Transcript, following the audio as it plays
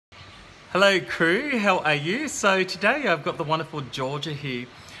Hello crew, how are you? So today I've got the wonderful Georgia here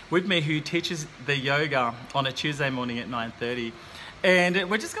with me who teaches the yoga on a Tuesday morning at 9:30. And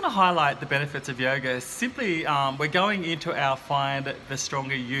we're just going to highlight the benefits of yoga. Simply, we're going into our Find the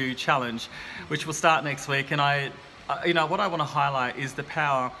Stronger You challenge, which will start next week. And what I want to highlight is the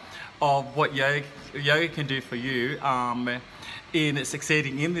power of what yoga can do for you in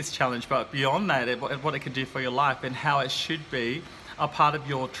succeeding in this challenge, but beyond that, what it can do for your life and how it should be a part of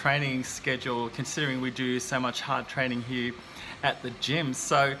your training schedule, considering we do so much hard training here at the gym.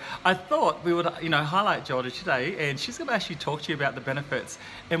 So I thought we would highlight Georgia today, and she's going to actually talk to you about the benefits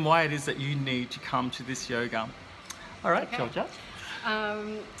and why it is that you need to come to this yoga. All right, okay. Georgia.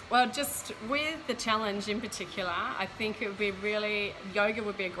 Well, just with the challenge in particular, I think yoga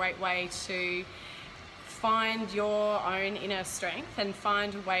would be a great way to find your own inner strength and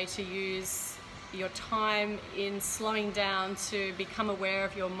find a way to use your time in slowing down to become aware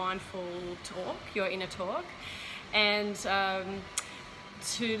of your mindful talk, your inner talk, and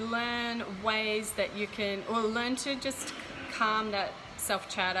to learn ways that you can, or learn to just calm that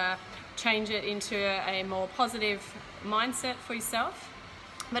self-chatter, change it into a more positive mindset for yourself,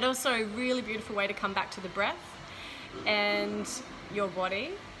 but also a really beautiful way to come back to the breath and your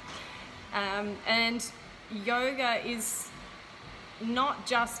body. And yoga is not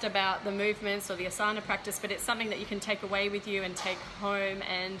just about the movements or the asana practice, but it's something that you can take away with you and take home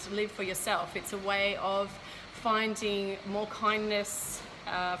and live for yourself. It's a way of finding more kindness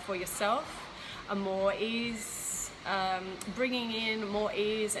for yourself, a more ease, bringing in more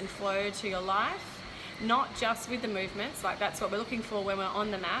ease and flow to your life, not just with the movements, like that's what we're looking for when we're on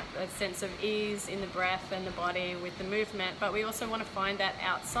the mat, a sense of ease in the breath and the body with the movement, but we also want to find that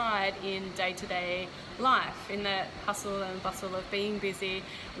outside in day-to-day life, in that hustle and bustle of being busy.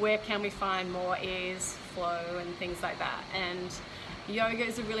 Where can we find more ease, flow and things like that? And yoga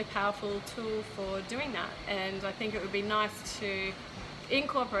is a really powerful tool for doing that, and I think it would be nice to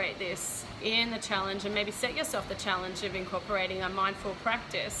incorporate this in the challenge, and maybe set yourself the challenge of incorporating a mindful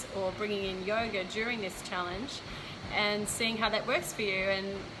practice or bringing in yoga during this challenge and seeing how that works for you, and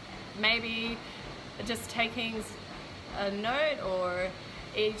maybe just taking a note or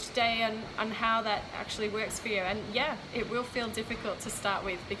each day on how that actually works for you. And yeah, it will feel difficult to start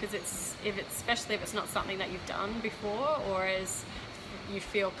with, because especially if it's not something that you've done before, or as you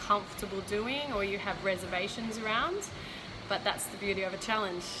feel comfortable doing, or you have reservations around. But that's the beauty of a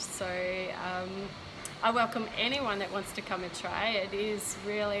challenge. So I welcome anyone that wants to come and try. It is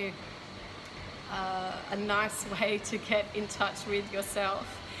really a nice way to get in touch with yourself,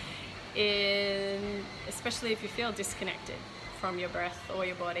 especially if you feel disconnected from your breath or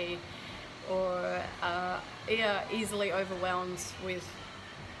your body, or easily overwhelmed with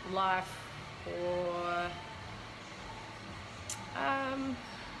life, or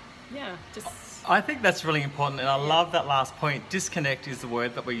I think that's really important, and I love that last point. Disconnect is the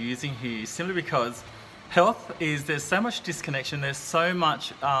word that we're using here, simply because there's so much disconnection, there's so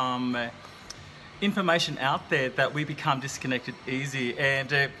much information out there that we become disconnected easy, and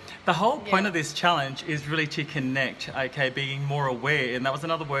the whole point of this challenge is really to connect, being more aware, and that was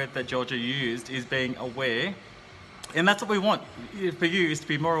another word that Georgia used, is being aware. And that's what we want for you, is to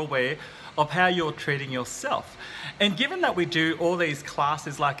be more aware of how you're treating yourself. And given that we do all these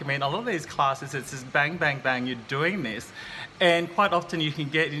classes, a lot of these classes, it's just bang, bang, bang, you're doing this. And quite often you can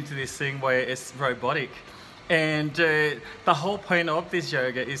get into this thing where it's robotic. And the whole point of this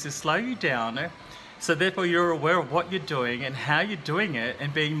yoga is to slow you down, so therefore you're aware of what you're doing and how you're doing it,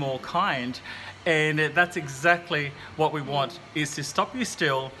 and being more kind. And that's exactly what we want, is to stop you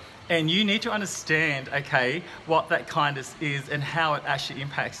still. And you need to understand, what that kindness is and how it actually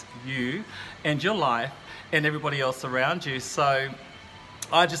impacts you and your life and everybody else around you. So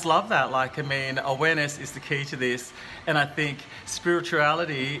I just love that. Awareness is the key to this. And I think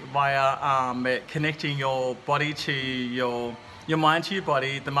spirituality via connecting your body to your mind to your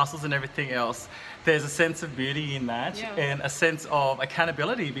body, the muscles and everything else, there's a sense of beauty in that, and a sense of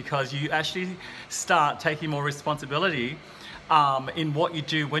accountability, because you actually start taking more responsibility in what you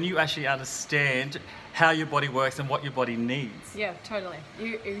do when you actually understand how your body works and what your body needs. Yeah, totally.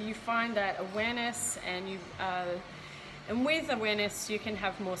 You find that awareness, and with awareness you can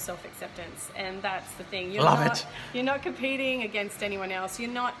have more self-acceptance, and that's the thing. You're not competing against anyone else.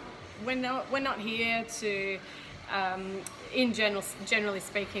 We're not here to, generally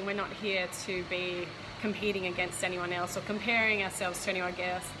speaking, we're not here to be competing against anyone else or comparing ourselves to anyone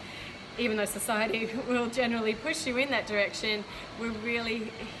else. Even though society will generally push you in that direction, we're really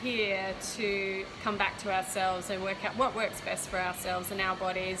here to come back to ourselves and work out what works best for ourselves and our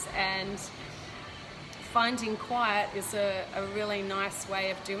bodies, and finding quiet is a really nice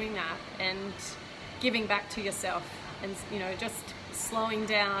way of doing that, and giving back to yourself, and just slowing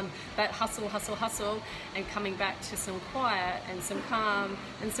down that hustle and coming back to some quiet and some calm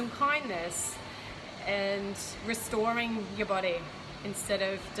and some kindness, and restoring your body instead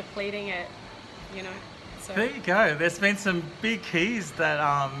of depleting it, So there you go. There's been some big keys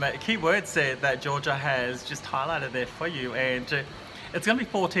that key words there that Georgia has just highlighted there for you, and it's going to be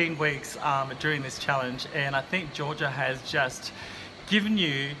 14 weeks during this challenge, and I think Georgia has just given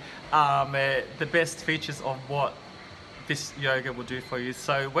you the best features of what this yoga will do for you.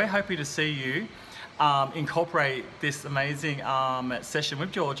 So we're hoping to see you incorporate this amazing session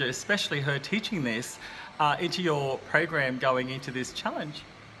with Georgia, especially her teaching this, into your program going into this challenge.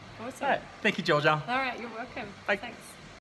 Awesome. All right. Thank you, Georgia. All right, you're welcome. Bye. Thanks.